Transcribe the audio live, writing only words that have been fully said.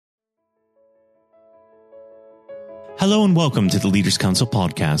Hello and welcome to the Leaders Council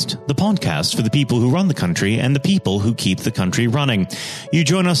podcast, the podcast for the people who run the country and the people who keep the country running. You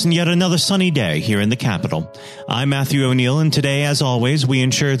join us in yet another sunny day here in the capital. I'm Matthew O'Neill, and today, as always, we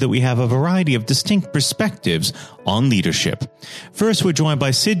ensure that we have a variety of distinct perspectives on leadership. First, we're joined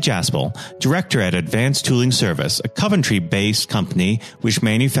by Sid Jaspal, Director at Advanced Tooling Service, a Coventry-based company which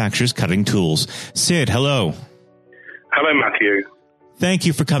manufactures cutting tools. Sid, hello. Hello, Matthew. Thank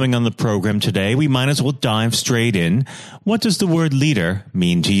you for coming on the program today. We might as well dive straight in. What does the word leader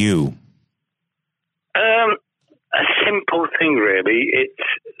mean to you? A simple thing, really. It's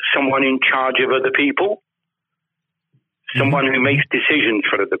someone in charge of other people, someone who makes decisions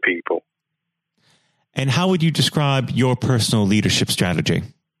for other people. And how would you describe your personal leadership strategy?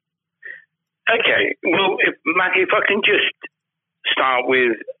 Okay, well, Matthew, if I can just start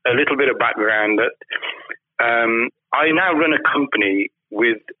with a little bit of background that I now run a company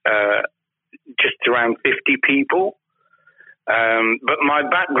with just around 50 people, but my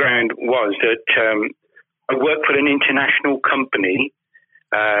background was that I worked for an international company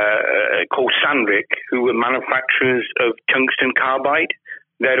called Sandvik, who were manufacturers of tungsten carbide.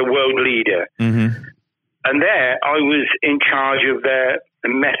 They're a world leader. Mm-hmm. And there I was in charge of their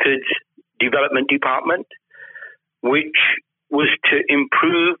methods development department, which was to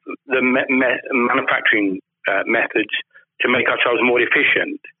improve the manufacturing methods to make ourselves more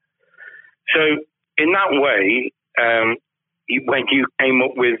efficient. So in that way, when you came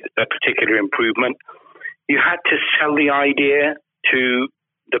up with a particular improvement, you had to sell the idea to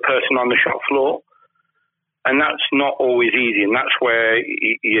the person on the shop floor. And that's not always easy. And that's where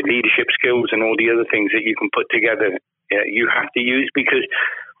your leadership skills and all the other things that you can put together, you have to use. Because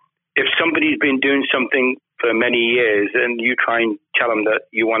if somebody's been doing something for many years and you try and tell them that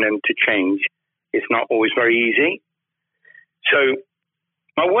you want them to change, it's not always very easy. So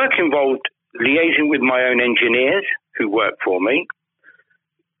my work involved liaising with my own engineers who work for me,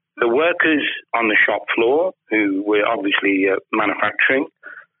 the workers on the shop floor who were obviously manufacturing,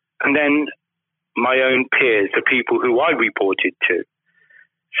 and then my own peers, the people who I reported to.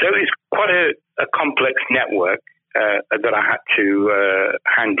 So it's quite a complex network that I had to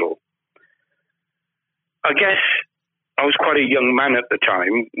handle. I guess I was quite a young man at the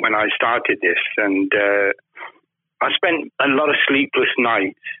time when I started this, and I spent a lot of sleepless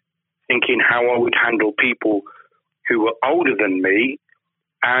nights thinking how I would handle people who were older than me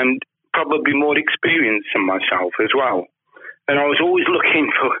and probably more experienced than myself as well. And I was always looking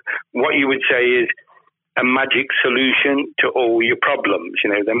for what you would say is a magic solution to all your problems.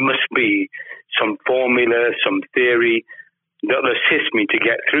 You know, there must be some formula, some theory that will assist me to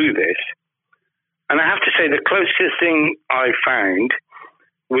get through this. And I have to say the closest thing I found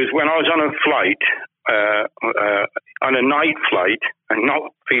was when I was on a flight, on a night flight, and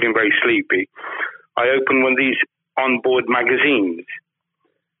not feeling very sleepy. I opened one of these onboard magazines.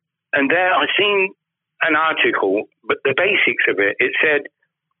 And there I seen an article, but the basics of it, it said,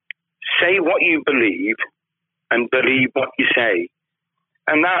 say what you believe and believe what you say.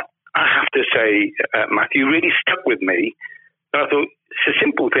 And that, I have to say, Matthew, really stuck with me. And I thought, it's a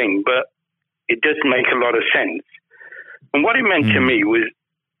simple thing, but it does make a lot of sense. And what it meant to me was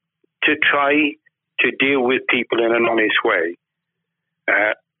to try to deal with people in an honest way.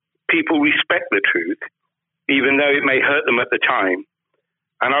 People respect the truth, even though it may hurt them at the time.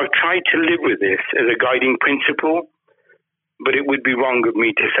 And I've tried to live with this as a guiding principle, but it would be wrong of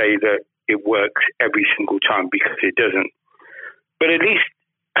me to say that it works every single time, because it doesn't. But at least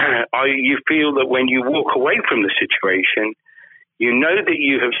you feel that when you walk away from the situation, you know that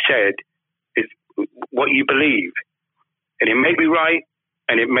you have said what you believe. And it may be right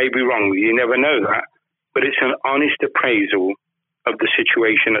and it may be wrong. You never know that. But it's an honest appraisal of the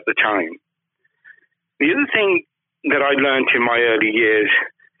situation at the time. The other thing that I learned in my early years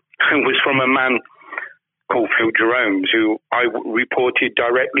was from a man called Phil Jeromes, who I reported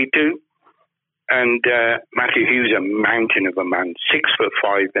directly to. And Matthew, he was a mountain of a man,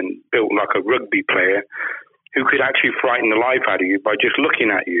 6'5" and built like a rugby player, who could actually frighten the life out of you by just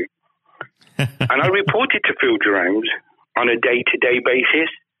looking at you. And I reported to Phil Jeromes on a day-to-day basis.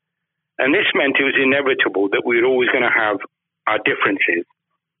 And this meant it was inevitable that we were always going to have our differences.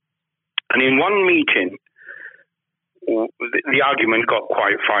 And in one meeting, the argument got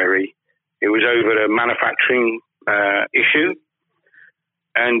quite fiery. It was over a manufacturing issue.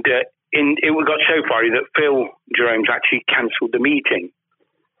 And it got so fiery that Phil Jeromes actually cancelled the meeting.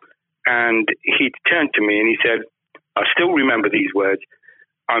 And he turned to me and he said, I still remember these words,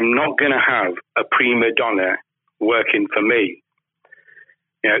 I'm not going to have a prima donna working for me.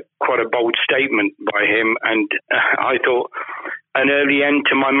 You know, quite a bold statement by him. And I thought an early end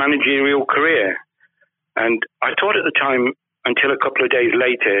to my managerial career. And I thought at the time, until a couple of days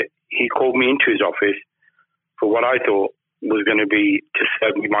later, he called me into his office for what I thought was going to be to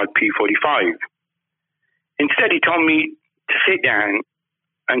serve me my P45. Instead, he told me to sit down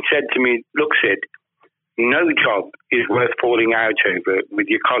and said to me, look, Sid, no job is worth falling out over with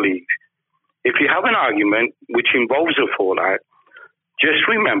your colleagues. If you have an argument which involves a fallout, just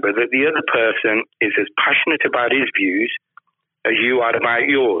remember that the other person is as passionate about his views as you are about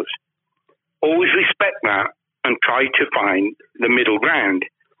yours. Always respect that and try to find the middle ground,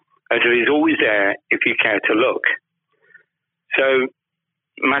 as it is always there if you care to look. So,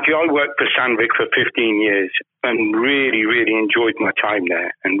 Matthew, I worked for Sandvik for 15 years and really, really enjoyed my time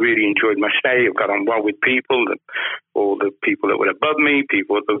there and really enjoyed my stay. I've got on well with people, all the people that were above me,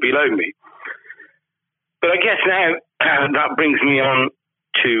 people that were below me. But I guess now that brings me on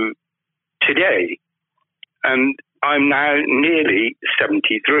to today. And I'm now nearly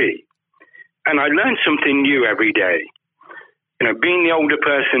 73. And I learn something new every day. You know, being the older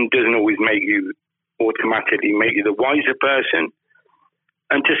person doesn't always automatically make you the wiser person.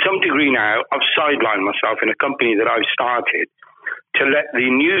 And to some degree now, I've sidelined myself in a company that I've started to let the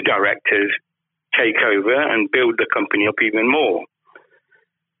new directors take over and build the company up even more.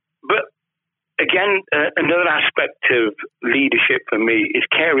 But again, another aspect of leadership for me is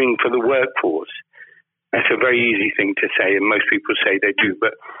caring for the workforce. That's a very easy thing to say, and most people say they do.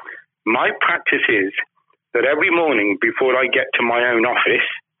 But my practice is that every morning before I get to my own office,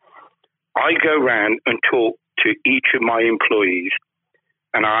 I go around and talk to each of my employees,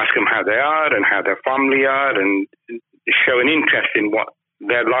 and I ask them how they are and how their family are, and show an interest in what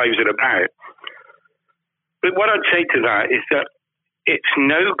their lives are about. But what I'd say to that is that it's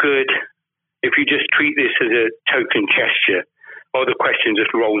no good if you just treat this as a token gesture, or the question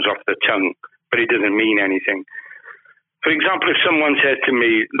just rolls off the tongue, but it doesn't mean anything. For example, if someone says to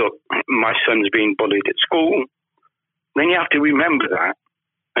me, look, my son's being bullied at school, then you have to remember that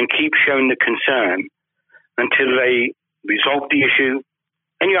and keep showing the concern until they resolve the issue.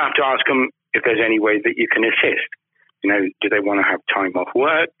 And you have to ask them if there's any way that you can assist. You know, do they want to have time off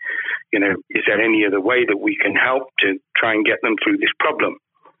work? You know, is there any other way that we can help to try and get them through this problem?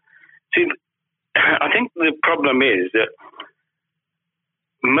 See, I think the problem is that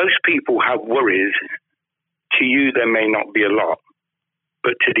most people have worries. To you, there may not be a lot,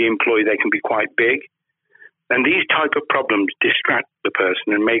 but to the employee, they can be quite big. And these type of problems distract the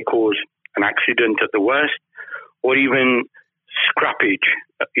person and may cause an accident at the worst, or even scrappage,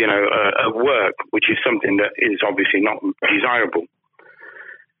 of work, which is something that is obviously not desirable.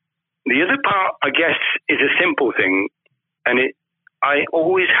 The other part, I guess, is a simple thing, and I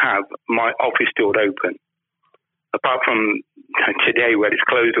always have my office door open. Apart from today where it's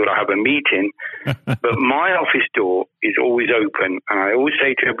closed or I have a meeting, but my office door is always open. And I always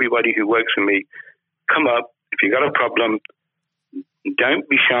say to everybody who works for me, come up, if you've got a problem, don't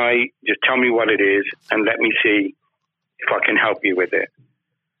be shy, just tell me what it is and let me see if I can help you with it.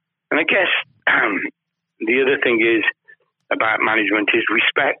 And I guess the other thing is about management is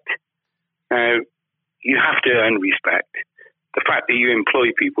respect. Now, you have to earn respect. The fact that you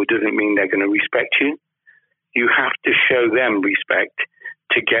employ people doesn't mean they're going to respect you. You have to show them respect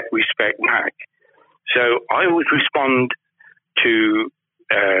to get respect back. So I always respond to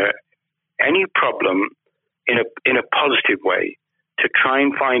any problem in a positive way to try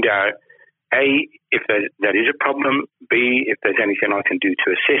and find out, A, if there is a problem, B, if there's anything I can do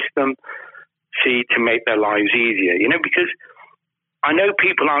to assist them, C, to make their lives easier. You know, because I know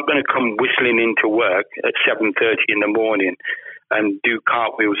people aren't going to come whistling into work at 7:30 in the morning and do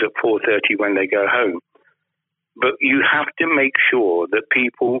cartwheels at 4:30 when they go home. But you have to make sure that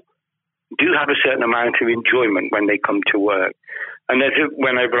people do have a certain amount of enjoyment when they come to work. And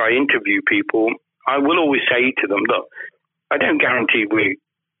whenever I interview people, I will always say to them, look, I don't guarantee we're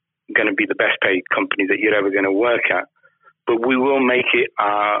going to be the best paid company that you're ever going to work at, but we will make it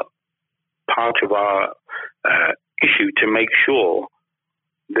part of our issue to make sure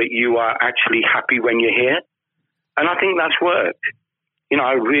that you are actually happy when you're here. And I think that's worked. You know,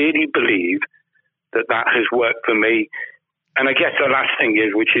 I really believe that has worked for me. And I guess the last thing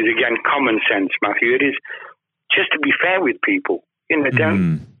is, which is again common sense, Matthew, it is just to be fair with people. You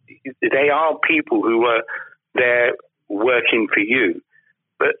know, they are people who are there working for you,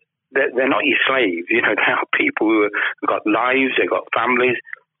 but they're not your slaves. You know, they are people who have got lives, they've got families,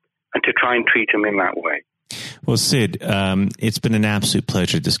 and to try and treat them in that way. Well, Sid, it's been an absolute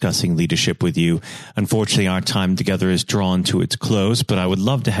pleasure discussing leadership with you. Unfortunately, our time together is drawn to its close, but I would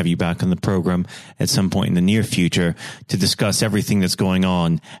love to have you back on the program at some point in the near future to discuss everything that's going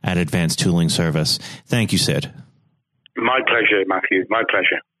on at Advanced Tooling Service. Thank you, Sid. My pleasure, Matthew. My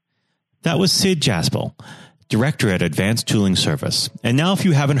pleasure. That was Sid Jaspal, Director at Advanced Tooling Service. And now, if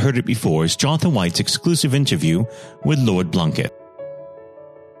you haven't heard it before, is Jonathan White's exclusive interview with Lord Blunkett.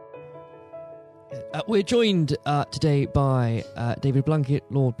 We're joined today by David Blunkett,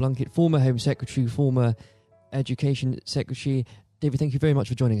 Lord Blunkett, former Home Secretary, former Education Secretary. David, thank you very much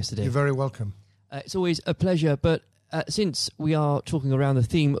for joining us today. You're very welcome. It's always a pleasure, but since we are talking around the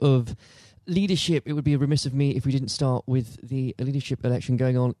theme of leadership, it would be remiss of me if we didn't start with the leadership election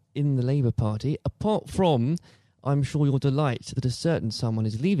going on in the Labour Party. Apart from, I'm sure, your delight that a certain someone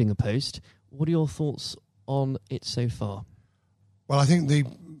is leaving a post, what are your thoughts on it so far? Well, I think the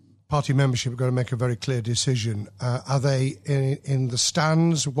party membership are going to make a very clear decision. Are they in the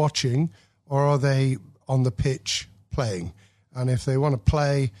stands watching, or are they on the pitch playing? And if they want to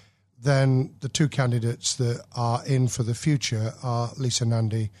play, then the two candidates that are in for the future are Lisa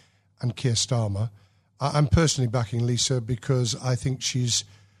Nandy and Keir Starmer. I'm personally backing Lisa because I think she's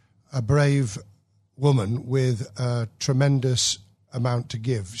a brave woman with a tremendous amount to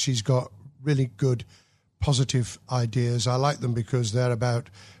give. She's got really good, positive ideas. I like them because they're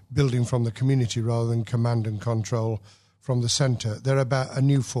about building from the community rather than command and control from the centre. They're about a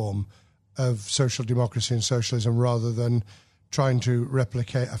new form of social democracy and socialism rather than trying to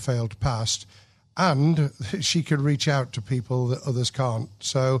replicate a failed past. And she can reach out to people that others can't.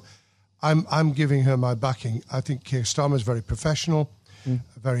 So I'm giving her my backing. I think Keir Starmer is very professional,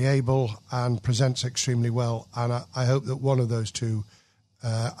 very able, and presents extremely well. And I hope that one of those two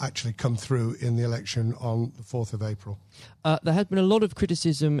actually come through in the election on the 4th of April. There has been a lot of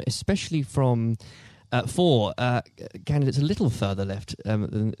criticism, especially from four candidates a little further left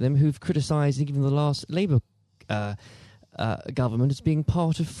than them, who've criticised even the last Labour government as being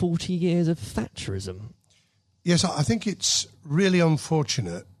part of 40 years of Thatcherism. Yes, I think it's really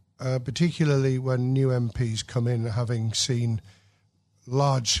unfortunate, particularly when new MPs come in having seen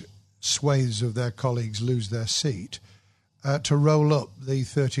large swathes of their colleagues lose their seat, to roll up the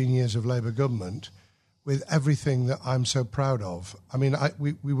 13 years of Labour government with everything that I'm so proud of. I mean,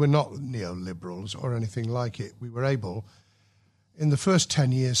 we were not neoliberals or anything like it. We were able, in the first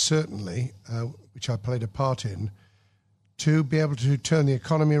 10 years certainly, which I played a part in, to be able to turn the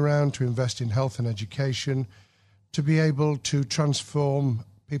economy around, to invest in health and education, to be able to transform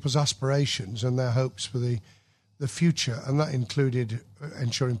people's aspirations and their hopes for the future. And that included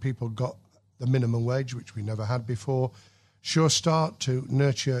ensuring people got the minimum wage, which we never had before, Sure Start to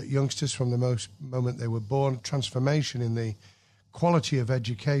nurture youngsters from the moment they were born, transformation in the quality of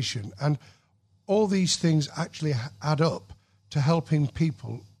education. And all these things actually add up to helping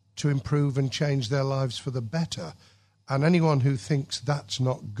people to improve and change their lives for the better. And anyone who thinks that's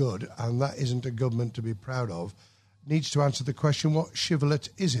not good and that isn't a government to be proud of needs to answer the question, what shibboleth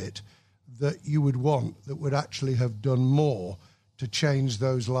is it that you would want that would actually have done more to change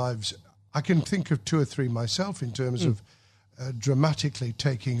those lives? I can think of two or three myself in terms of dramatically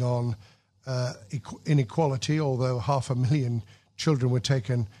taking on inequality, although 500,000 children were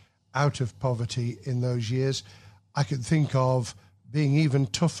taken out of poverty in those years. I can think of being even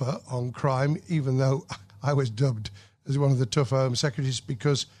tougher on crime, even though I was dubbed as one of the tougher Home Secretaries,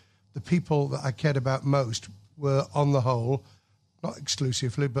 because the people that I cared about most were, on the whole, not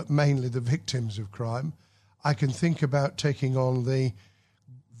exclusively, but mainly the victims of crime. I can think about taking on the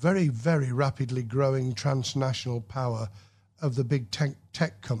very, very rapidly growing transnational power of the big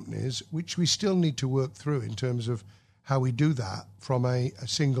tech companies, which we still need to work through in terms of how we do that from a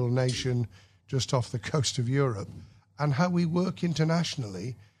single nation just off the coast of Europe, and how we work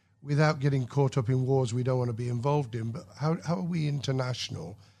internationally without getting caught up in wars we don't want to be involved in. But how are we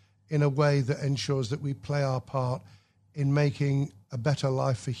international in a way that ensures that we play our part in making a better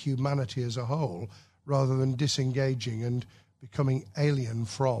life for humanity as a whole, rather than disengaging and becoming alien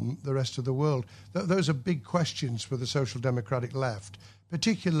from the rest of the world? Those are big questions for the social democratic left,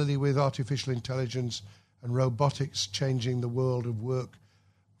 particularly with artificial intelligence and robotics changing the world of work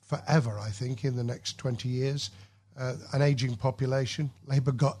forever, I think, in the next 20 years. An ageing population.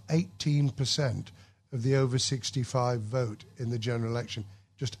 Labour got 18% of the over 65 vote in the general election.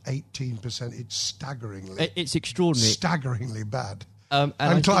 Just 18%. It's staggeringly... It's extraordinary. Staggeringly bad.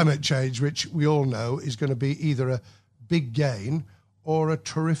 And climate change, which we all know is going to be either a big gain or a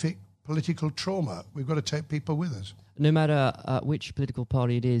terrific political trauma. We've got to take people with us. No matter which political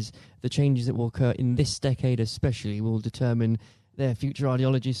party it is, the changes that will occur in this decade especially will determine their future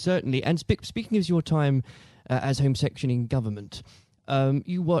ideologies, certainly. And speaking of your time as Home Secretary in government,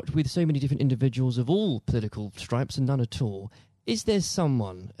 you worked with so many different individuals of all political stripes and none at all. Is there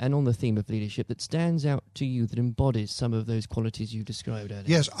someone, and on the theme of leadership, that stands out to you that embodies some of those qualities you described earlier?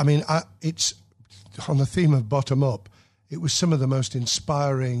 Yes, I mean, it's on the theme of bottom up. It was some of the most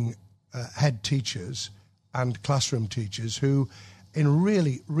inspiring head teachers and classroom teachers who, in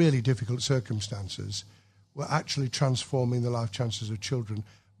really, really difficult circumstances, were actually transforming the life chances of children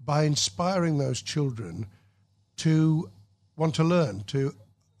by inspiring those children to want to learn, to,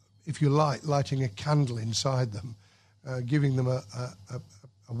 if you like, lighting a candle inside them, giving them a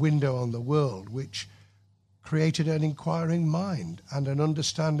window on the world, which created an inquiring mind and an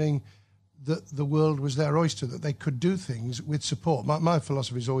understanding that the world was their oyster, that they could do things with support. My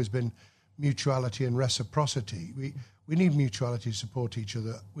philosophy has always been mutuality and reciprocity. We need mutuality to support each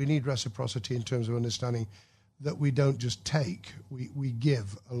other. We need reciprocity in terms of understanding that we don't just take, we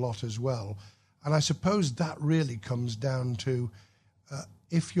give a lot as well. And I suppose that really comes down to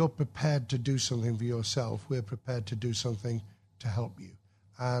if you're prepared to do something for yourself, we're prepared to do something to help you.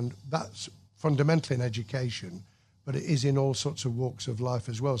 And that's fundamentally in education, but it is in all sorts of walks of life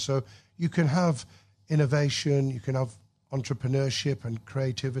as well. So you can have innovation, you can have entrepreneurship and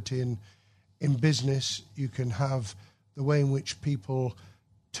creativity in business, you can have the way in which people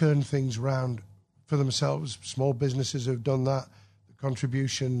turn things around for themselves. Small businesses have done that, the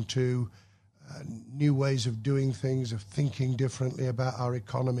contribution to new ways of doing things, of thinking differently about our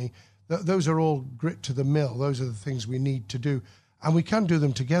economy. Those are all grit to the mill. Those are the things we need to do. And we can do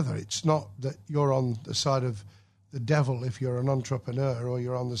them together. It's not that you're on the side of the devil if you're an entrepreneur, or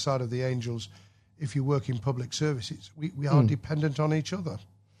you're on the side of the angels if you work in public services. We are dependent on each other.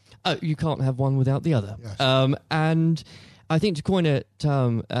 You can't have one without the other. Yes. And I think, to coin a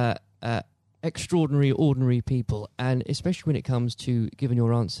term, extraordinary, ordinary people, and especially when it comes to, given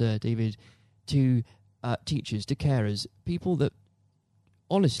your answer, David, to teachers, to carers, people that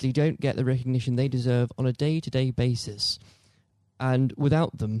honestly don't get the recognition they deserve on a day-to-day basis. And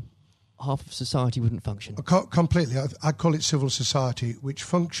without them, half of society wouldn't function. Completely. I call it civil society, which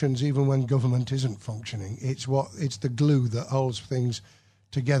functions even when government isn't functioning. It's the glue that holds things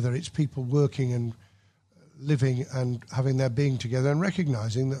together. It's people working and living and having their being together and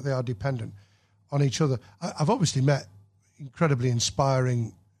recognising that they are dependent on each other. I've obviously met incredibly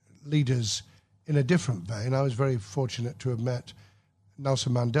inspiring leaders in a different vein. I was very fortunate to have met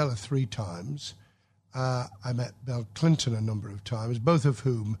Nelson Mandela 3 times. I met Bill Clinton a number of times, both of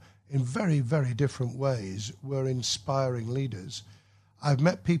whom, in very, very different ways, were inspiring leaders. I've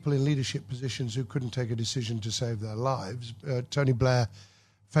met people in leadership positions who couldn't take a decision to save their lives. Tony Blair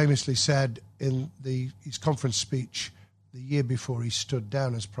famously said in his conference speech the year before he stood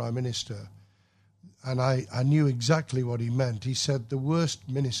down as Prime Minister, and I knew exactly what he meant. He said the worst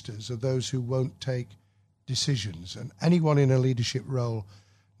ministers are those who won't take decisions, and anyone in a leadership role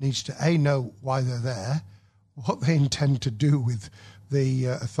needs to, A, know why they're there, what they intend to do with the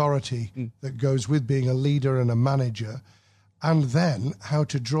authority that goes with being a leader and a manager, and then how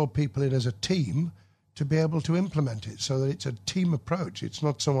to draw people in as a team to be able to implement it so that it's a team approach. It's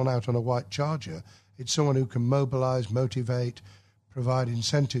not someone out on a white charger. It's someone who can mobilise, motivate, provide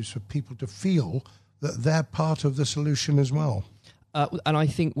incentives for people to feel that they're part of the solution as well. And I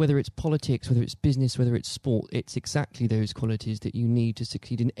think whether it's politics, whether it's business, whether it's sport, it's exactly those qualities that you need to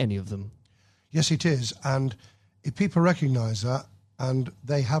succeed in any of them. Yes, it is. And if people recognise that and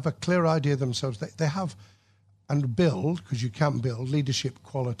they have a clear idea themselves, they have and build, because you can build, leadership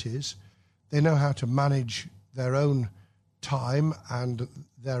qualities. They know how to manage their own time and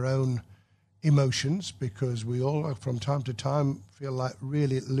their own emotions, because we all, from time to time, feel like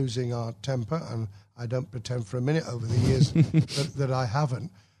really losing our temper, and I don't pretend for a minute over the years that I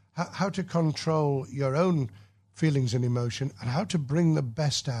haven't. How to control your own feelings and emotion, and how to bring the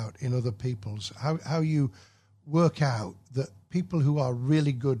best out in other people's. How you work out that people who are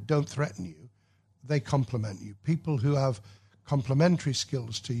really good don't threaten you, they complement you. People who have complementary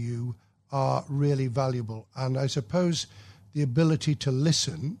skills to you are really valuable. And I suppose the ability to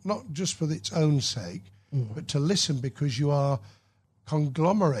listen, not just for its own sake, but to listen because you are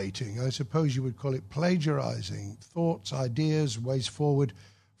conglomerating, I suppose you would call it plagiarizing, thoughts, ideas, ways forward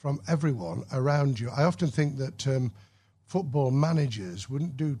from everyone around you. I often think that football managers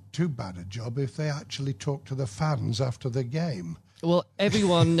wouldn't do too bad a job if they actually talked to the fans after the game. Well,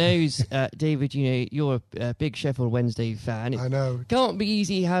 everyone knows, David, you're a big Sheffield Wednesday fan. I know. Can't be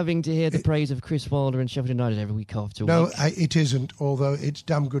easy having to hear the praise of Chris Wilder and Sheffield United every week after week. No, it isn't, although it's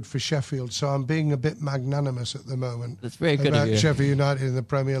damn good for Sheffield, so I'm being a bit magnanimous at the moment. That's very good about of you. Sheffield United in the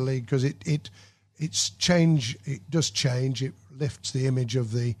Premier League, because it's change. It does change. It lifts the image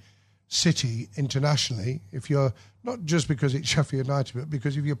of the city internationally. If you're not just because it's Sheffield United, but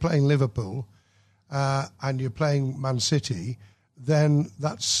because if you're playing Liverpool and you're playing Man City, then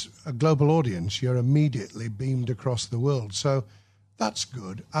that's a global audience. You're immediately beamed across the world. So that's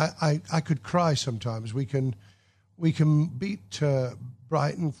good. I could cry sometimes. We can beat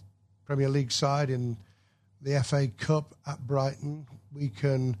Brighton, Premier League side in the FA Cup at Brighton. We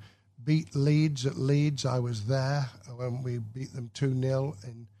can beat Leeds at Leeds. I was there when we beat them 2-0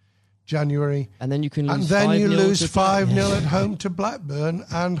 in January. And then you can lose 5-0. And then you lose 5-0 at home to Blackburn,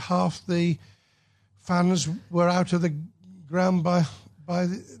 and half the fans were out of the ground by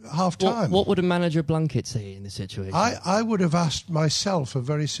half time. What would a manager Blunkett say in this situation? I would have asked myself a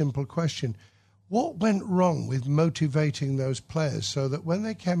very simple question. What went wrong with motivating those players so that when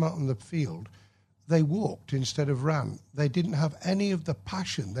they came out on the field, they walked instead of ran? They didn't have any of the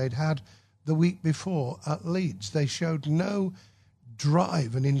passion they'd had the week before at Leeds. They showed no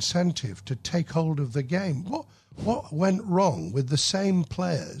drive and incentive to take hold of the game. What went wrong with the same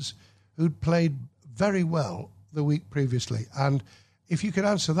players who'd played very well the week previously? And if you could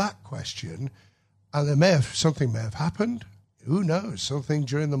answer that question, and something may have happened, who knows, something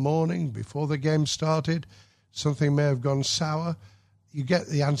during the morning before the game started, something may have gone sour. You get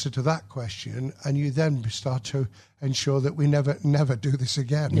the answer to that question, and you then start to ensure that we never do this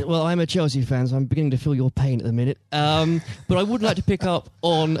again. Yeah, well, I'm a Chelsea fan, so I'm beginning to feel your pain at the minute. But I would like to pick up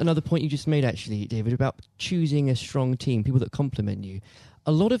on another point you just made, actually, David, about choosing a strong team, people that complement you.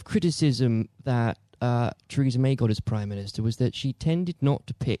 A lot of criticism that Theresa May got as Prime Minister was that she tended not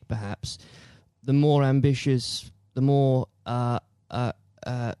to pick, perhaps, the more ambitious, the more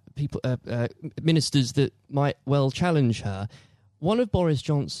ministers that might well challenge her. One of Boris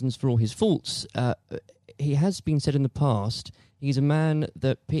Johnson's, for all his faults, he has been said in the past, he's a man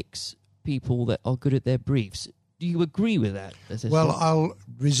that picks people that are good at their briefs. Do you agree with that? Well, I'll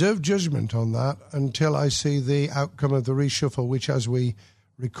reserve judgment on that until I see the outcome of the reshuffle, which, as we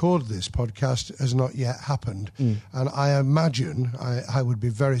record this podcast, has not yet happened. And I imagine I would be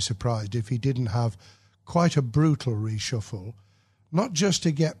very surprised if he didn't have quite a brutal reshuffle, not just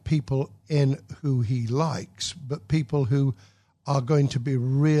to get people in who he likes, but people who are going to be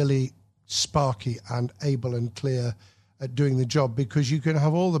really sparky and able and clear at doing the job, because you can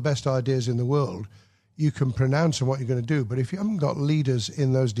have all the best ideas in the world, you can pronounce on what you're going to do, but if you haven't got leaders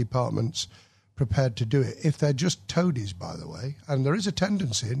in those departments prepared to do it, if they're just toadies, by the way, and there is a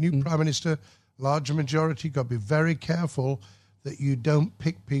tendency, a new Prime Minister, large majority, got to be very careful that you don't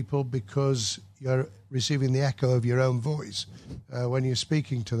pick people because you're receiving the echo of your own voice when you're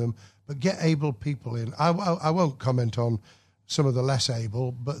speaking to them, but get able people in. I won't comment on some of the less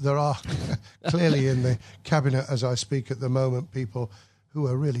able, but there are clearly in the cabinet as I speak at the moment people who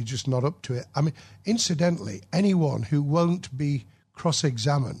are really just not up to it. I mean, incidentally, anyone who won't be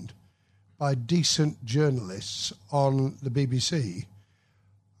cross-examined by decent journalists on the BBC,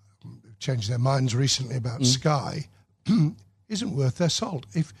 changed their minds recently about Sky, isn't worth their salt.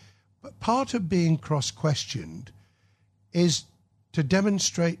 But part of being cross-questioned is to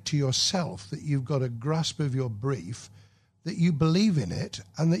demonstrate to yourself that you've got a grasp of your brief, that you believe in it,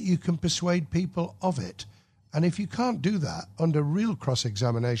 and that you can persuade people of it. And if you can't do that under real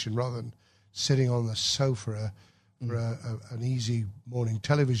cross-examination, rather than sitting on the sofa for an easy morning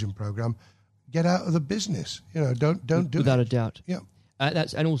television program, get out of the business. Don't do it. Without a doubt. Yeah.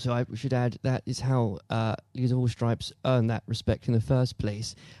 And also, I should add, that is how Leaders of All Stripes earn that respect in the first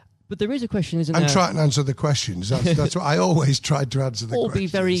place. But there is a question, isn't there? And try and answer the questions. That's what I always tried to answer the questions. Or be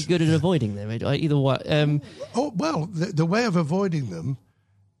very good at avoiding them. Either way. The way of avoiding them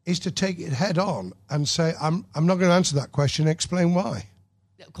is to take it head on and say, I'm not going to answer that question, explain why.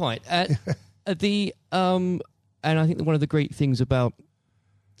 Quite. And I think that one of the great things about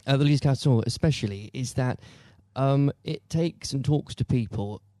the Leaders Council especially is that it takes and talks to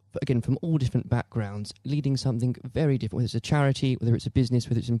people, again, from all different backgrounds, leading something very different, whether it's a charity, whether it's a business,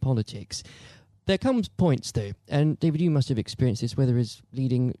 whether it's in politics. There comes points, though, and David, you must have experienced this, whether it's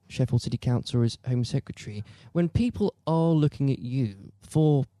leading Sheffield City Council or as Home Secretary, when people are looking at you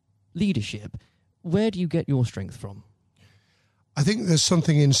for leadership, where do you get your strength from? I think there's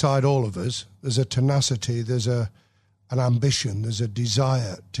something inside all of us. There's a tenacity, there's an ambition, there's a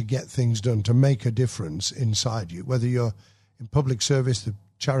desire to get things done, to make a difference inside you, whether you're in public service, the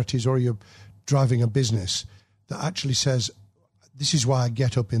charities, or you're driving a business that actually says, this is why I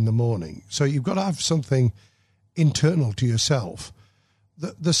get up in the morning. So you've got to have something internal to yourself.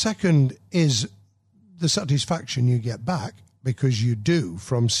 The second is the satisfaction you get back, because you do,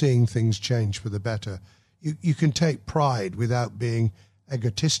 from seeing things change for the better. You can take pride without being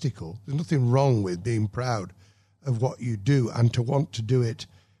egotistical. There's nothing wrong with being proud of what you do and to want to do it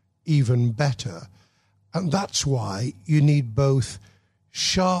even better. And that's why you need both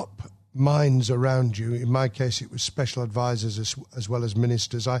sharp minds around you. In my case, it was special advisors as well as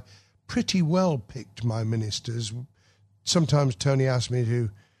ministers. I pretty well picked my ministers. Sometimes Tony asked me to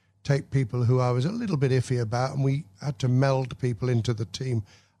take people who I was a little bit iffy about, and we had to meld people into the team.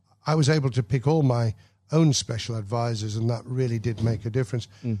 I was able to pick all my own special advisors, and that really did make a difference.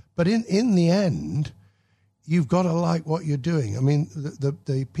 But in the end, you've got to like what you're doing. I mean,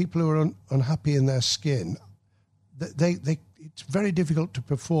 the people who are unhappy in their skin, it's very difficult to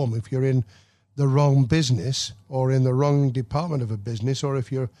perform if you're in the wrong business or in the wrong department of a business, or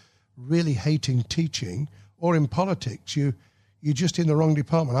if you're really hating teaching, or in politics, you're just in the wrong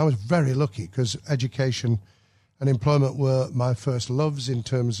department. I was very lucky because education and employment were my first loves in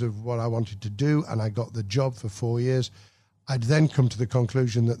terms of what I wanted to do, and I got the job for 4 years. I'd then come to the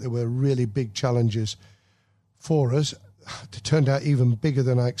conclusion that there were really big challenges for us. It turned out even bigger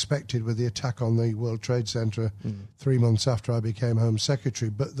than I expected with the attack on the World Trade Center 3 months after I became Home Secretary.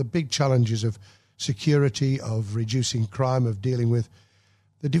 But the big challenges of security, of reducing crime, of dealing with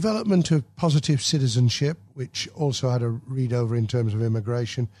the development of positive citizenship, which also had a read over in terms of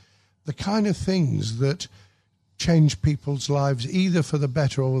immigration, the kind of things that change people's lives either for the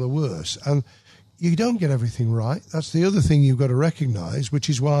better or the worse. And you don't get everything right. That's the other thing you've got to recognise, which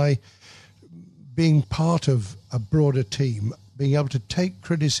is why being part of a broader team, being able to take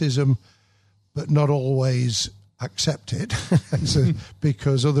criticism but not always accept it,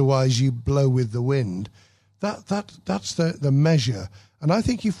 because otherwise you blow with the wind, that's the measure. And I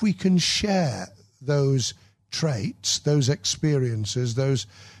think if we can share those traits, those experiences, those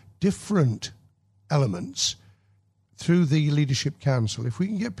different elements through the Leadership Council, if we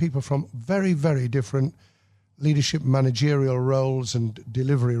can get people from very, very different leadership managerial roles and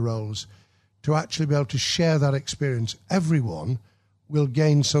delivery roles to actually be able to share that experience, everyone will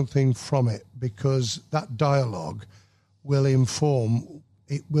gain something from it, because that dialogue will inform,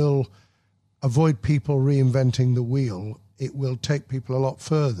 it will avoid people reinventing the wheel, it will take people a lot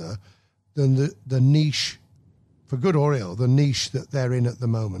further than the niche, for good or ill, the niche that they're in at the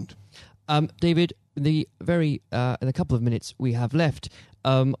moment. David, in a couple of minutes we have left,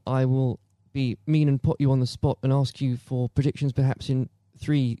 I will be mean and put you on the spot and ask you for predictions perhaps in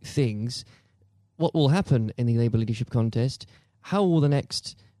 3 things. What will happen in the Labour leadership contest? How will the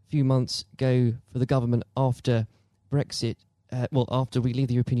next few months go for the government after Brexit, after we leave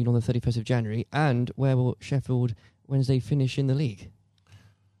the European Union on the 31st of January? And where will Sheffield Wednesday finish in the league?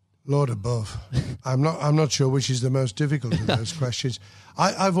 Lord above. I'm not sure which is the most difficult of those questions.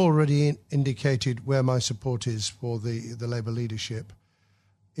 I've already indicated where my support is for the Labour leadership.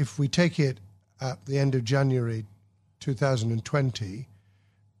 If we take it at the end of January 2020,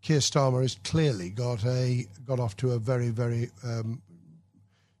 Keir Starmer has clearly got off to a very, very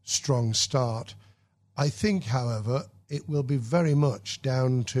strong start. I think, however, it will be very much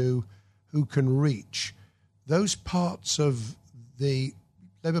down to who can reach those parts of the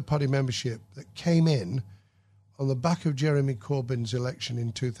Labour Party membership that came in on the back of Jeremy Corbyn's election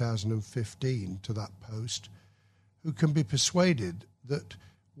in 2015 to that post, who can be persuaded that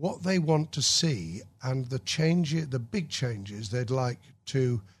what they want to see and the big changes they'd like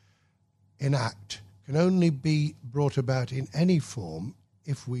to enact can only be brought about in any form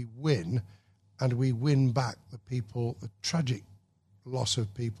if we win, and we win back the tragic loss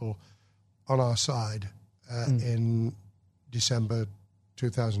of people on our side in December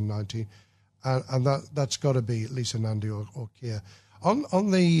 2019, and that's got to be Lisa Nandy or Keir.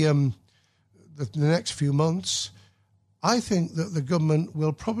 On the next few months, I think that the government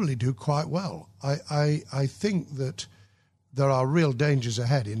will probably do quite well. I think that there are real dangers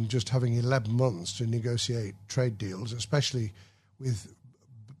ahead in just having 11 months to negotiate trade deals, especially with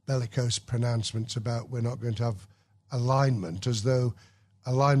bellicose pronouncements about we're not going to have alignment, as though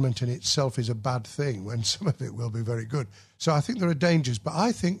alignment in itself is a bad thing when some of it will be very good. So I think there are dangers, but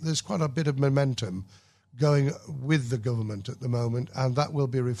I think there's quite a bit of momentum going with the government at the moment, and that will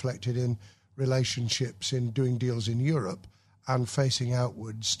be reflected in relationships, in doing deals in Europe and facing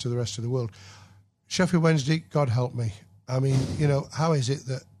outwards to the rest of the world. Sheffield Wednesday, God help me. I mean, how is it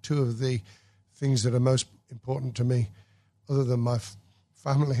that 2 of the things that are most important to me, other than my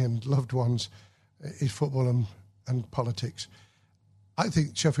family and loved ones, is football and politics? I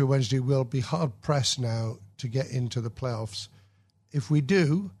think Sheffield Wednesday will be hard-pressed now to get into the playoffs. If we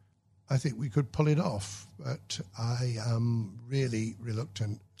do, I think we could pull it off, but I am really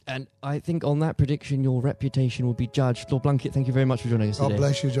reluctant. And I think on that prediction, your reputation will be judged. Lord Blunkett, thank you very much for joining us today. God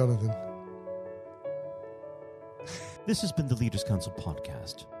bless you, Jonathan. This has been the Leaders Council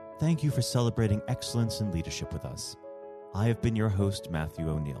podcast. Thank you for celebrating excellence in leadership with us. I have been your host, Matthew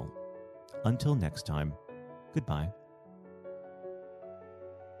O'Neill. Until next time, goodbye.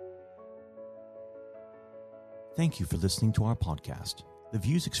 Thank you for listening to our podcast. The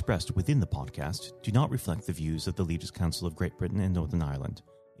views expressed within the podcast do not reflect the views of the Leaders Council of Great Britain and Northern Ireland,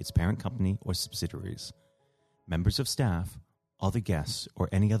 its parent company or subsidiaries, members of staff, all the guests, or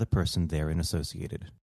any other person therein associated.